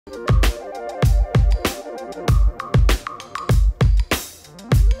The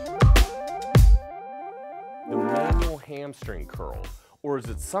manual hamstring curl, or as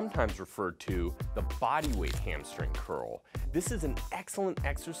it's sometimes referred to, the bodyweight hamstring curl. This is an excellent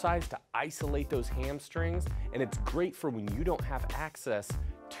exercise to isolate those hamstrings, and it's great for when you don't have access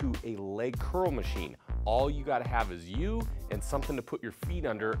to a leg curl machine. All you gotta have is you and something to put your feet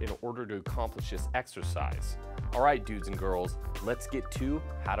under in order to accomplish this exercise. All right, dudes and girls, let's get to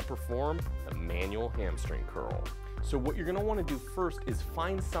how to perform the manual hamstring curl. So what you're gonna wanna do first is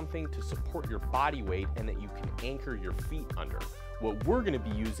find something to support your body weight and that you can anchor your feet under. What we're gonna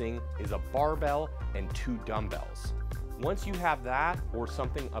be using is a barbell and 2 dumbbells. Once you have that or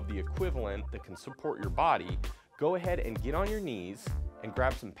something of the equivalent that can support your body, go ahead and get on your knees and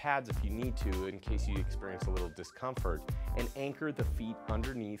grab some pads if you need to in case you experience a little discomfort, and anchor the feet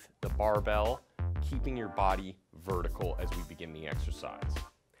underneath the barbell, keeping your body vertical as we begin the exercise.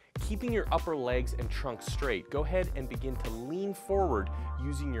 Keeping your upper legs and trunk straight, go ahead and begin to lean forward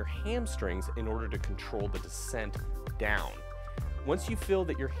using your hamstrings in order to control the descent down. Once you feel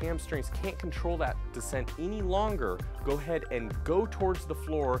that your hamstrings can't control that descent any longer, go ahead and go towards the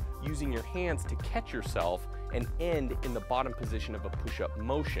floor using your hands to catch yourself and end in the bottom position of a push-up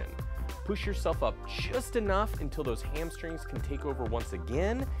motion. Push yourself up just enough until those hamstrings can take over once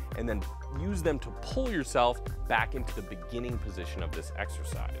again, and then use them to pull yourself back into the beginning position of this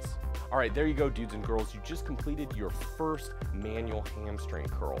exercise. All right, there you go, dudes and girls. You just completed your first manual hamstring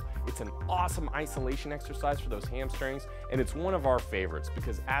curl. It's an awesome isolation exercise for those hamstrings, and it's one of our favorites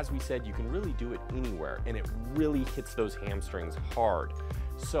because, as we said, you can really do it anywhere, and it really hits those hamstrings hard.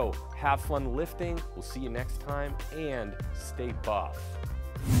 So have fun lifting. We'll see you next time, and stay buff.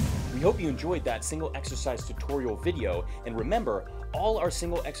 We hope you enjoyed that single exercise tutorial video, and remember, all our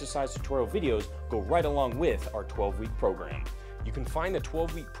single exercise tutorial videos go right along with our 12-week program. You can find the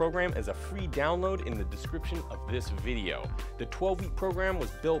 12-week program as a free download in the description of this video. The 12-week program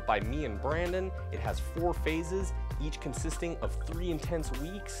was built by me and Brandon. It has 4 phases, each consisting of 3 intense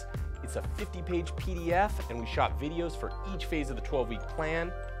weeks. It's a 50-page PDF, and we shot videos for each phase of the 12-week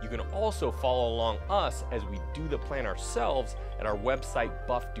plan. You can also follow along us as we do the plan ourselves at our website,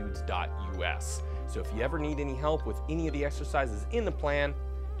 buffdudes.us. So if you ever need any help with any of the exercises in the plan,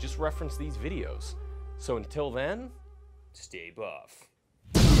 just reference these videos. So until then, Stay buff.